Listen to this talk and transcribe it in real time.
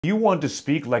You want to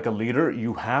speak like a leader,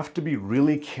 you have to be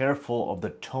really careful of the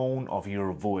tone of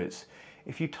your voice.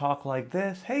 If you talk like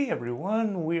this, hey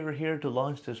everyone, we're here to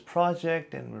launch this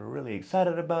project and we're really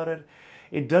excited about it,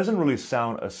 it doesn't really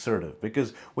sound assertive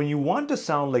because when you want to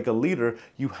sound like a leader,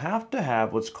 you have to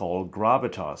have what's called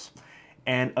gravitas.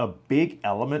 And a big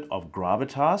element of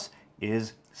gravitas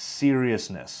is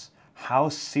seriousness. How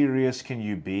serious can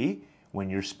you be when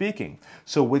you're speaking?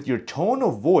 So with your tone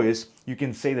of voice, you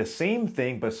can say the same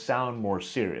thing but sound more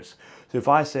serious. So if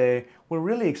I say, we're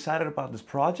really excited about this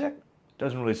project, it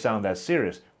doesn't really sound that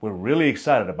serious. We're really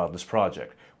excited about this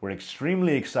project. We're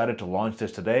extremely excited to launch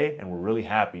this today and we're really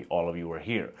happy all of you are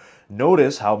here.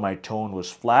 Notice how my tone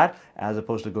was flat as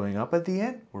opposed to going up at the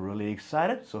end. We're really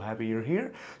excited, so happy you're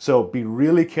here. So be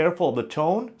really careful of the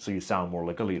tone so you sound more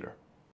like a leader.